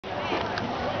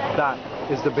that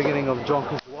is the beginning of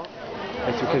Jonker Walk.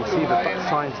 As you can see, the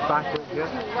signs backward here.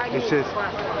 It says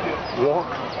walk,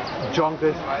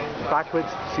 Jonkers, backwards.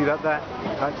 See that there?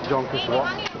 That's Jonker Walk.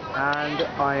 And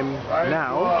I'm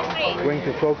now going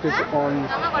to focus on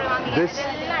this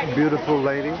beautiful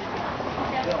lady.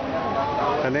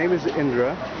 Her name is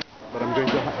Indra, but I'm going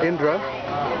to... Indra,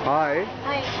 hi.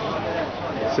 Hi.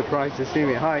 Surprised to see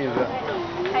me. Hi, Indra.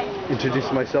 Hi.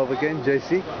 Introduce myself again,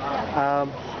 JC.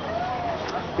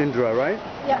 Indra, right?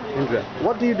 Yeah. Indra.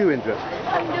 What do you do, Indra?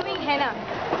 I'm doing henna.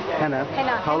 Henna?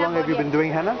 Henna. How long have you been doing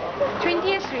henna? 20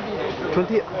 years already.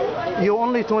 20? You're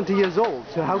only 20 years old,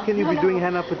 so how can you be doing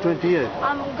henna for 20 years?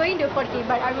 I'm going to 40,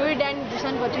 but I've already done this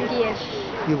one for 20 years.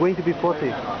 You're going to be 40?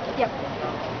 Yep.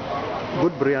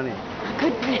 Good biryani.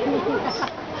 Good.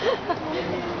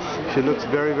 She looks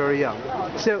very, very young.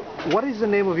 So, what is the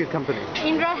name of your company?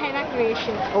 Indra Henna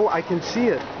Creation. Oh, I can see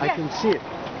it. I can see it.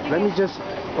 Let me just...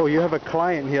 Oh, you have a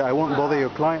client here. I won't bother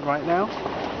your client right now.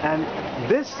 And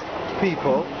this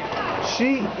people,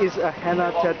 she is a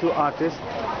henna tattoo artist,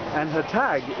 and her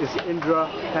tag is Indra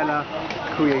Henna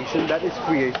Creation. That is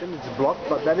creation. It's blocked,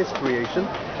 but that is creation.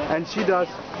 And she does,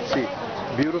 see,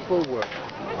 beautiful work.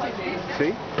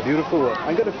 See, beautiful work.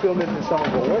 I'm going to film into some of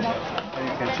her work, and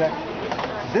you can check.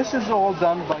 This is all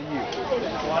done by you.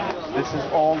 This is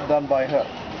all done by her.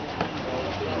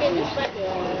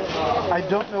 I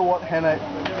don't know what henna,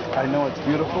 I know it's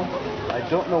beautiful. I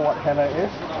don't know what henna is,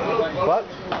 but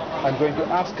I'm going to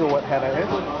ask her what henna is,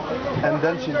 and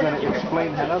then she's going to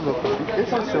explain henna. Look,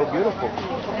 this is so beautiful.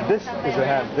 This is a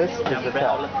hand, this is the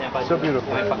tag. So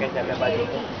beautiful.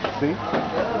 See?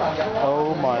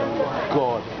 Oh my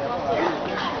God.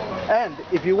 And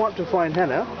if you want to find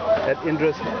henna at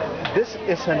Indra's, this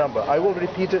is her number. I will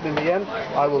repeat it in the end.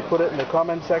 I will put it in the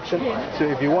comment section. So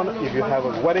if you have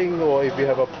a wedding or if you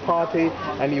have a party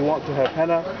and you want to have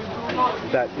henna,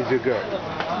 that is your girl.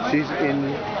 She's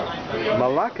in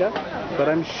Malacca, but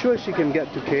I'm sure she can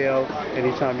get to KL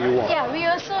anytime you want. Yeah, we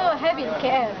also have in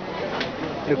KL.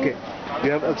 Okay.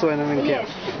 You have also in KL? Yes.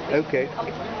 Okay.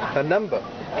 Her number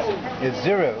is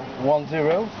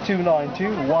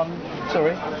 0102921.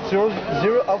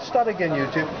 I'll start again,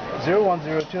 YouTube.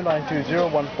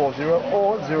 01029201140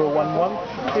 or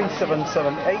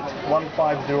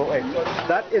 01137781508.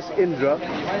 That is Indra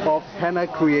of Henna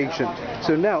Creation.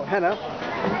 So now, Henna,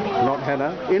 not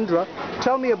Henna, Indra,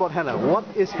 tell me about henna. What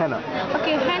is henna?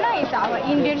 Okay, henna is our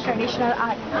Indian traditional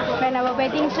art. When our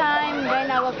wedding time,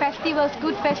 when our festivals,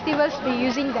 good festivals, we're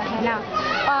using the henna.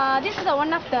 This is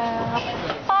one of the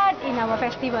part in our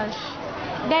festivals.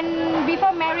 Then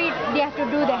before married, they have to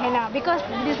do the henna because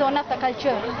this is one of the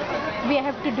culture. We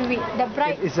have to do it. The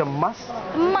bride. It is a must?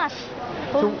 Must.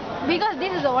 So, because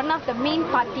this is one of the main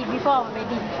party before our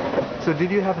wedding. So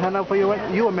did you have henna for your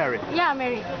wedding? You were married? Yeah, I'm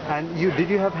married. And did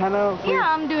you have henna for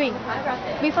Yeah, I'm doing.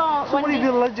 Before. So what if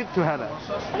you're allergic to henna?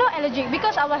 Not allergic,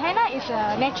 because our henna is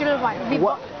a natural one.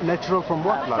 What? Natural from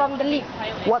what? From the leaf.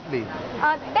 What leaf?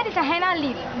 That is a henna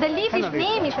leaf. The leaf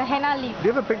name is a henna leaf. Do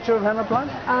you have a picture of henna plant?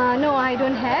 No, I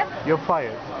don't have. You're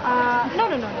fired. No.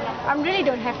 I really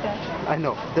don't have that. I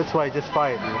know. That's why I just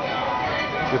fired you.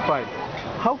 You're fired.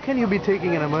 How can you be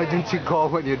taking an emergency call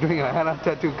when you're doing a henna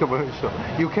tattoo commercial?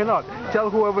 You cannot. Tell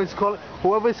whoever is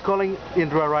calling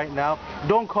Indra right now,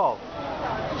 don't call.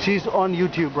 She's on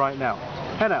YouTube right now.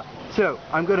 Henna. So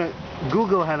I'm going to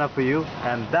Google henna for you,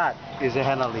 and that is a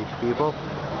henna leaf, people.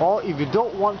 Or if you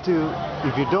don't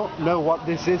know what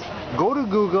this is, go to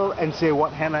Google and say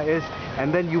what henna is,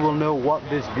 and then you will know what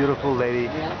this beautiful lady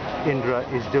Indra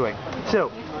is doing.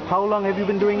 So, how long have you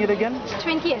been doing it again?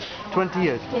 20 years. 20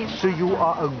 years. Yes. So you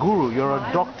are a guru, you're a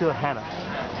doctor henna.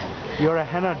 You're a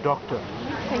henna doctor.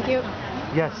 Thank you.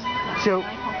 Yes. So,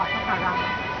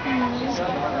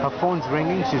 her phone's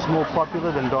ringing, she's more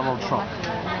popular than Donald Trump.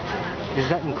 Is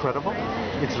that incredible?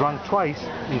 It's rung twice.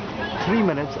 In 3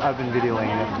 minutes I've been videoing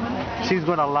it. She's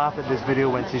going to laugh at this video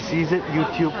when she sees it.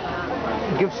 YouTube,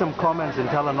 give some comments and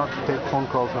tell her not to take phone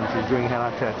calls when she's doing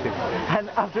henna tattoo. And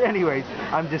anyways,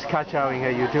 I'm just kachowing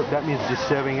her, YouTube. That means just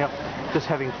serving her, just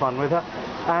having fun with her.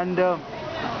 And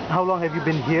how long have you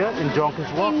been here in Jonker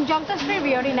Walk? In Jonker Street,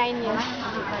 we already 9 years.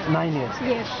 9 years?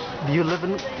 Yes. Do you live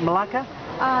in Malacca?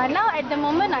 Now at the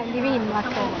moment I'm living in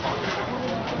Malacca.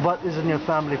 But isn't your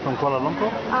family from Kuala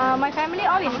Lumpur? My family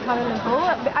all is Kuala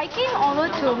Lumpur. I came over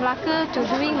to Malacca to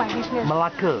doing my business.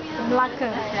 Malacca?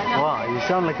 Malacca. Wow, you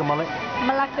sound like a Malay.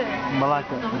 Malacca.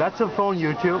 Malacca. That's a phone,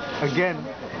 YouTube, again.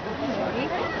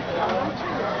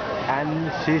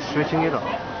 And she's switching it off.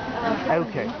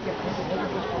 Okay.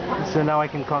 So now I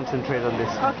can concentrate on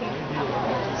this. Okay.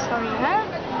 Sorry, huh?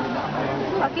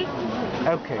 Okay.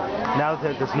 Okay, now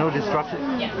that there's no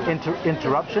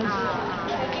interruptions,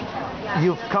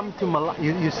 you've come to Malacca.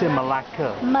 You say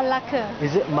Malacca. Malacca.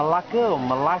 Is it Malacca or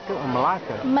Malacca or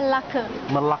Malacca? Malacca.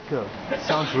 Malacca.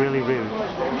 Sounds really rude,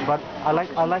 but I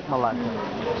like Malacca.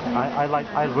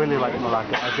 I really like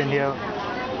Malacca.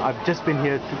 I've just been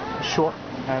here short,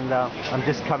 and I'm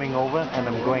just coming over and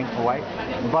I'm going away.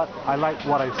 But I like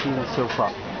what I've seen so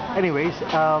far. Anyways,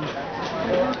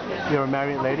 you're a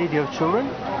married lady. Do you have children?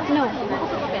 No.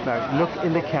 Now look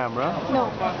in the camera. No.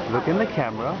 Look in the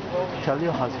camera. Tell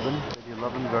your husband that you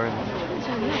love him very much.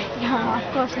 Yeah,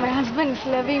 of course, my husband is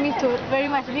loving me too very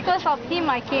much. Because of him,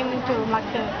 I came to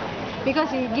Malacca. Because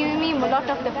he giving me a lot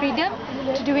of the freedom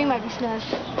to doing my business.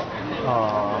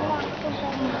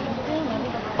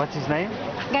 What's his name?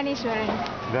 Ganeswaran.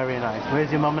 Very nice.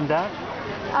 Where's your mom and dad?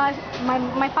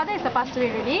 My father is a passed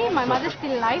away already. My mother's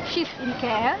still alive. She's in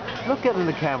care. Look at in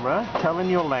the camera. Tell in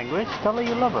your language. Tell her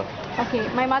you love her. Okay,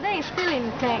 my mother is still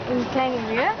in Klang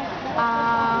area.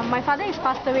 My father is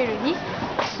passed away already.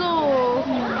 So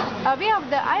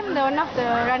I'm the one of the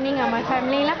running my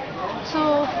family lah.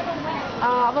 So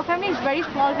our family is very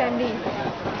small family.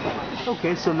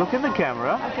 Okay, so look in the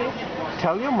camera. Okay.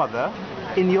 Tell your mother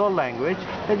in your language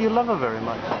that you love her very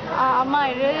much. Amma,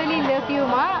 I really love you,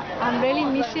 Ma. I'm really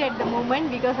miss you at the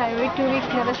moment because I wait 2 weeks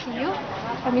never see you.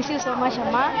 I miss you so much,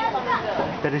 Amma.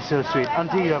 That is so sweet.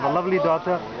 Auntie, you have a lovely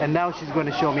daughter, and now she's going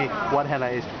to show me what henna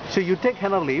is. So you take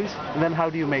henna leaves, and then how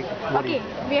do you make? Okay,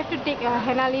 we have to take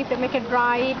henna leaf and make it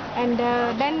dry, and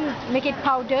then make it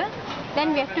powder.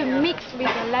 Then we have to mix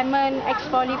with the lemon,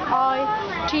 olive oil,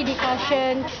 tea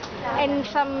decoctions, and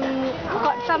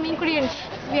some ingredients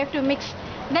we have to mix.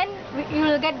 Then you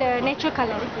will get the natural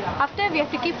color. After we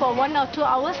have to keep for 1 or 2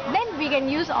 hours. Then we can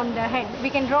use on the hand. We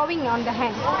can drawing on the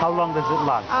hand. How long does it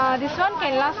last? This one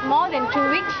can last more than 2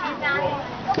 weeks.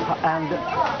 And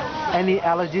any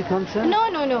allergy concern? No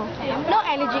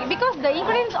allergy because the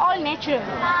ingredients all natural.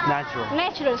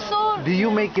 Natural. So do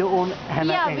you make your own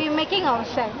henna? Yeah, we're making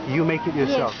ourselves. You make it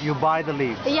yourself. Yes. You buy the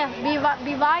leaves. Yes, we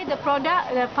buy the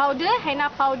product, the powder, henna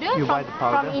powder,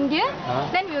 from India.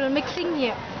 Then we will mixing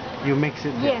here. You mix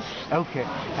it here? Yes. Okay.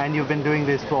 And you've been doing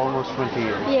this for almost 20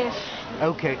 years? Yes.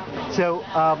 Okay. So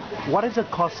what is the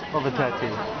cost of a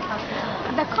tattoo?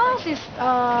 The cost is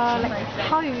like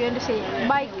how you want to say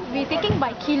we're taking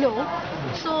by kilo.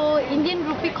 So Indian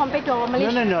rupee compared to our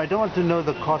Malaysian. No. I don't want to know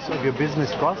the cost of your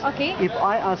business cost. Okay. If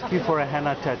I ask you for a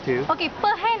henna tattoo. Okay,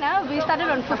 per henna we started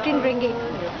on 15 ringgit.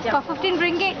 For 15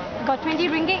 ringgit, got 20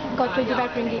 ringgit, got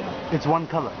 25 ringgit. It's one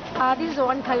color. This is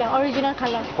one color, original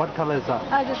color. What color is that?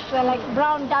 Just like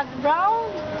brown, dark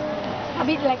brown. A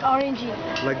bit like orangey.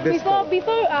 Like this.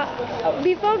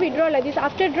 Before we draw like this,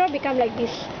 after draw become like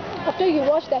this. After you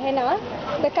wash the henna,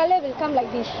 the color will come like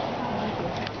this.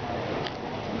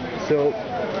 So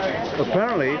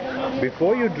apparently,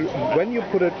 when you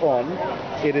put it on,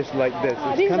 it is like this.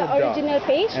 It's this is kind the of original dark.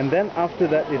 paste. And then after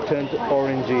that, it turns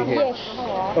orangey here. Yes.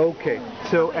 Okay.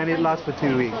 So and it lasts for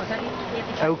 2 weeks.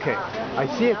 Okay. I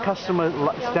see a customer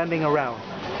standing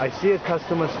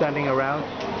around.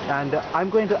 And I'm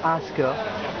going to ask her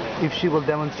if she will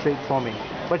demonstrate for me.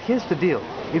 But here's the deal.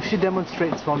 If she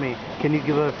demonstrates for me, can you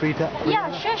give her a free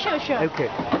Yeah, sure. Okay.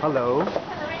 Hello.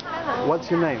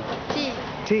 What's your name?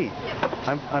 T.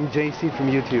 I'm JC from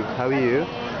YouTube. How are you?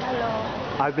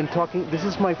 Hello. I've been talking. This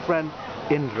is my friend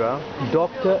Indra,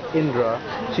 Dr. Indra.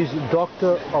 She's a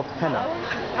doctor of henna.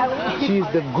 She's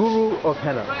the guru of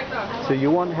henna. So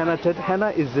you want henna tattoo?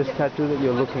 Henna is this tattoo that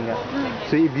you're looking at.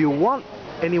 So if you want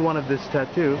any one of this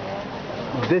tattoo,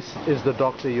 this is the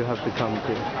doctor you have to come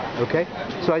to. Okay?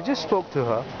 So I just spoke to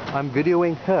her. I'm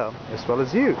videoing her as well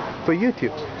as you for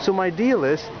YouTube. So my deal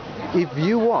is, if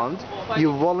you want,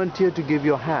 you volunteer to give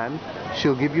your hand,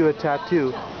 she'll give you a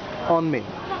tattoo on me.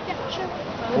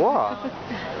 Wow.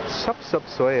 Sup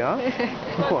soy, huh?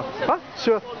 Huh?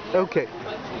 Sure. Okay.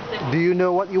 Do you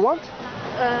know what you want?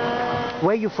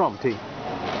 Where are you from, T?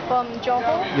 From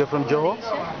Johor. You're from Johor?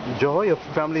 Johor? Your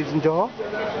family's in Johor?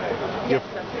 Yes.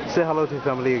 Say hello to your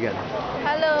family again.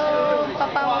 Hello,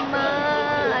 Papa, Mama.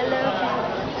 I love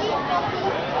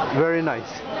you. Very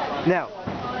nice. Now,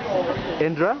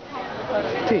 Indra,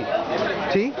 T,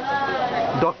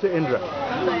 Dr. Indra.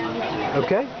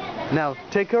 Okay? Now,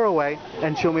 take her away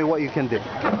and show me what you can do.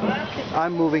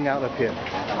 I'm moving out of here.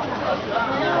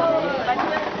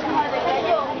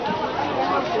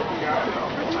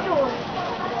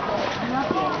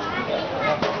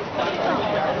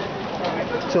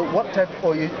 So what type,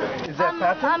 is that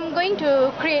pattern? I'm going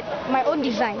to create my own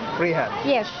design. Freehand?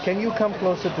 Yes. Can you come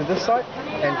closer to this side?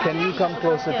 And can you come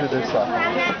closer to this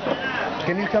side?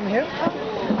 Can you come here?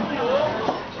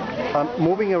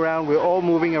 moving around. We're all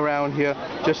moving around here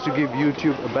just to give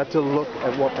YouTube a better look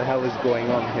at what the hell is going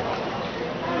on here.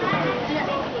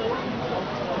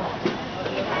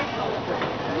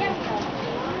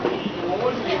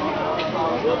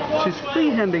 She's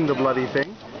free-handing the bloody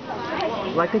thing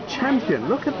like a champion.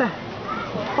 Look at that.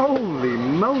 Holy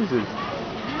Moses.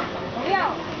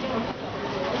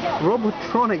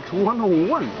 Robotronics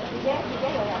 101.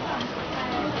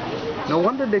 No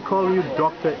wonder they call you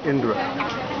Dr. Indra.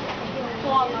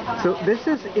 So this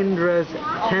is Indra's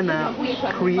Henna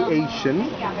Creation.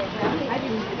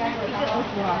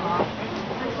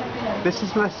 This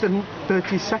is less than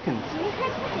 30 seconds.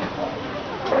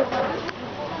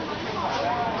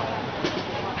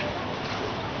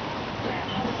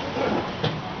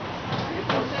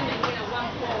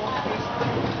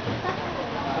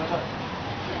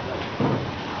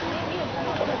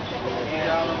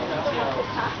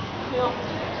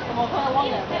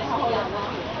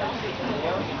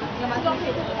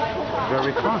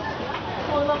 Very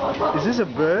fast. Is this a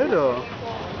bird or?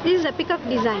 This is a peacock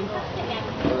design.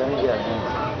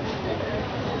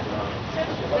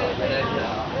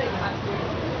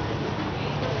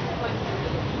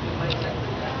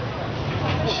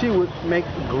 She would make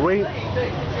great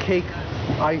cake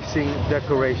icing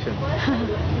decoration.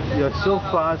 You're so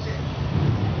fast.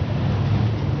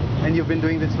 And you've been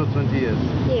doing this for 20 years?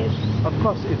 Yes. Of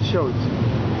course, it shows.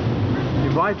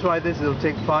 If I try this, it'll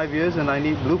take 5 years and I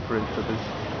need blueprint for this.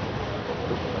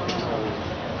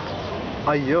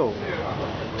 Ayo.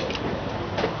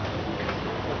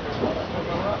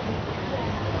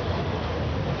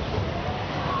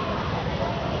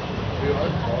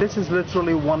 This is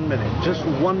literally 1 minute. Just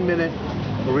 1 minute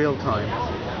real time.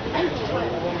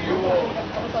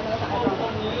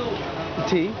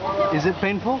 Tea, is it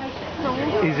painful? No.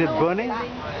 Is it burning?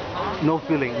 No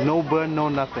feeling, no burn, no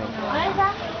nothing.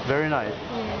 Very nice.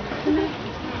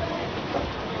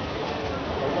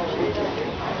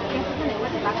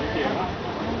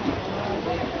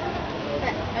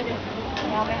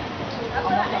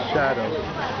 Shadow.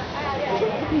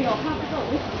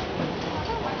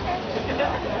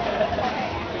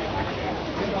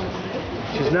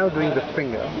 She's now doing the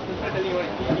finger.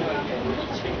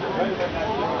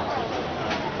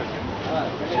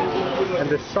 And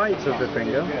the sides of the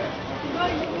finger.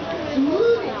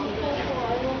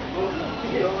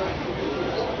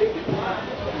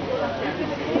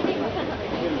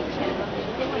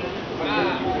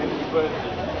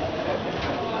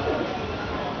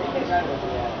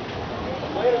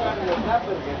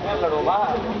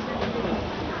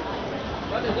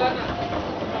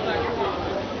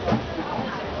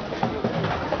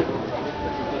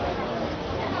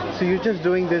 So you're just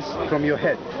doing this from your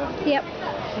head? Yep.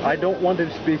 I don't want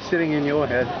it to be sitting in your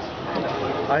head.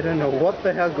 I don't know what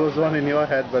the hell goes on in your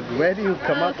head, but where do you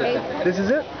come up with it? This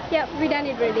is it? Yep, we done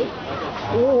it ready.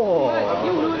 Oh!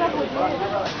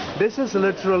 This is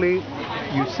literally,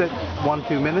 you said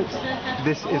 1-2 minutes.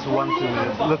 This is 1-2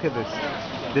 minutes. Look at this.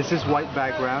 This is white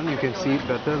background. You can see it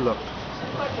better. Look.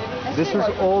 This was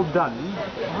all done.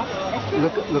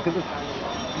 Look at this.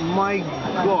 My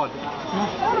God.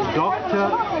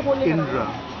 Dr. Indra.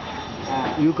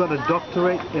 You got a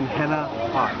doctorate in henna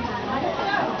art.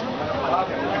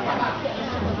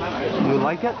 You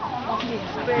like it?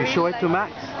 You show it to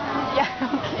Max? Yeah.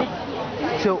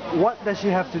 So what does she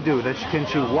have to do? Can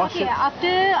she wash it? After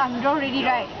I'm draw ready,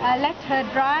 right? Let her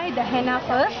dry the henna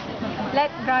first.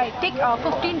 Let dry. Take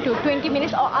 15 to 20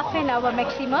 minutes or half an hour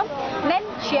maximum. Then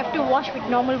she have to wash with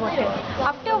normal water.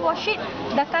 After wash it,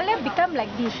 the color become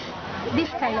like this. This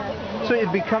color. So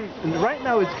it becomes, right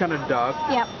now it's kind of dark.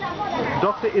 Yep.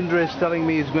 Dr. Indra is telling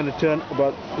me it's going to turn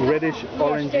about reddish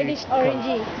orangey, reddish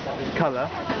orangey color.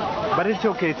 But it's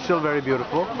okay, it's still very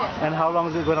beautiful. And how long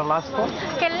is it going to last for?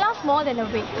 Can last more than a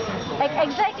week. Like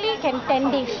exactly can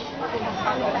 10 days.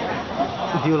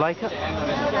 Do you like it?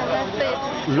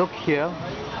 Look here,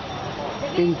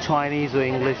 in Chinese or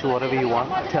English or whatever you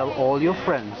want, tell all your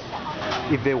friends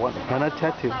if they want henna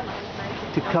tattoo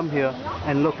to come here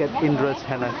and look at Indra's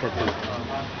henna tattoo.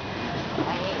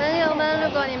 朋友们，如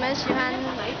果你们喜欢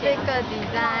这个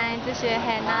design 这些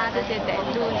henna 这些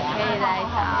tattoo， 你可以来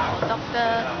找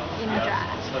Dr.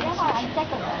 Indra，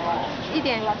 一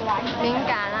点敏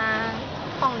感啊、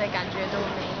痛的感觉都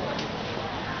没有。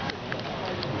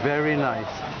 Very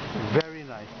nice, very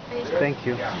nice. Thank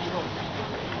you.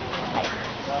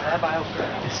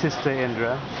 Sister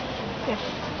Indra. Yes.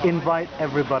 invite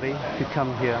everybody to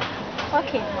come here.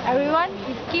 Okay, everyone, if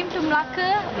you came to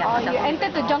Malacca or you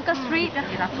entered the Jonker Street,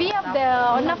 we have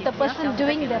one of the person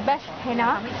doing the best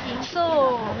henna.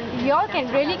 So you all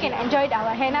can enjoy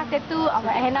our henna tattoo,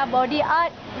 our henna body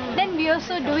art. Then we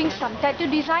also doing some tattoo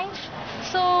designs.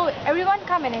 So everyone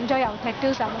come and enjoy our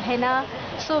tattoos, our henna.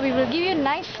 So we will give you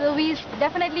nice service.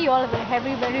 Definitely you all will be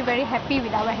very happy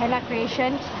with our henna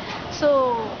creations.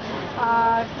 So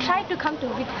try to come to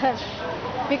with us,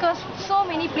 because so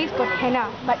many places got henna,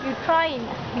 but you try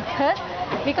with us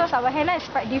because our henna is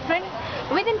quite different.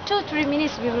 Within 2-3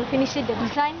 minutes we will finish it, the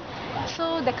design.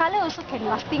 So the color also can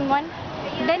lasting one.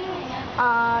 Then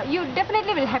you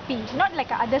definitely will happy. Not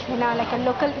like others henna, like a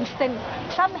local instant.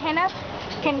 Some hennas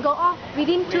can go off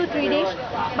within 2-3 days,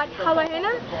 but our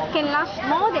henna can last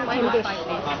more than 10 days.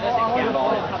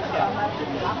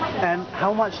 And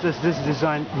how much does this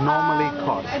design normally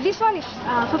cost? This one is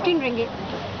 15 ringgit.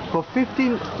 For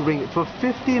 15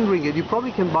 ringgit, you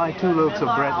probably can buy 2 loaves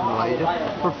of bread in Malaysia.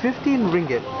 For 15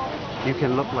 ringgit, you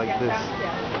can look like this.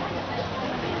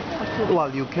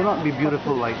 Well, you cannot be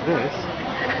beautiful like this,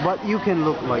 but you can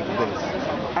look like this.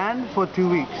 And for 2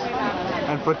 weeks.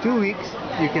 And for 2 weeks,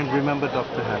 you can remember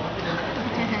Dr. Henna.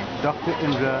 Dr.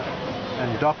 Indra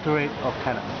and Doctorate of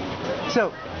Henna.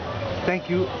 So, thank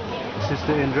you,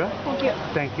 Sister Indra. Thank you.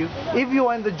 Thank you. If you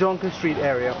are in the Jonker Street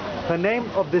area, the name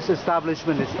of this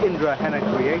establishment is Indra Henna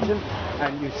Creation,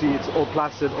 and you see it's all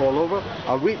plastered all over.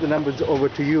 I'll read the numbers over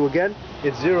to you again.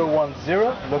 It's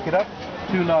 010, look it up,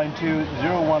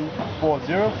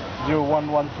 292-0140,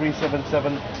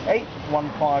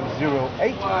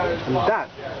 01137781508, and that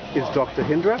is Dr.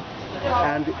 Indra.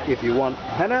 And if you want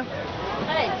henna,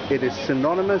 it is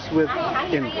synonymous with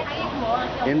Indra.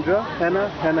 Indra, henna,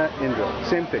 henna, Indra.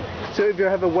 Same thing. So if you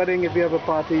have a wedding, if you have a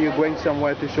party, you're going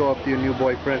somewhere to show off to your new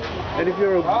boyfriend, and if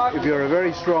you're a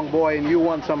very strong boy and you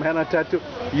want some henna tattoo,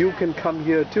 you can come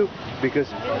here too, because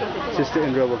Sister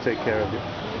Indra will take care of you.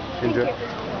 Indra,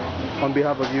 on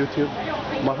behalf of YouTube,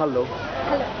 mahalo.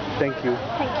 Thank you.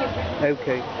 Thank you.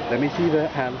 Okay, let me see the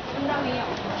hand.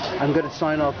 I'm going to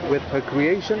sign off with her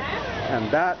creation, and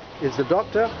that is the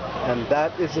doctor, and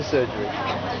that is the surgery.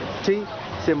 T,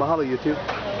 say mahalo YouTube.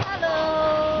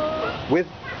 Hello. With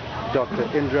Dr.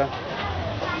 Indra,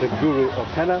 the guru of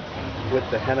henna, with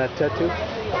the henna tattoo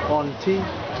on T,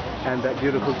 and that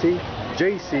beautiful T,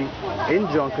 JC in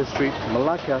Jonker Street,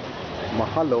 Malacca.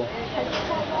 Mahalo.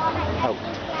 Out.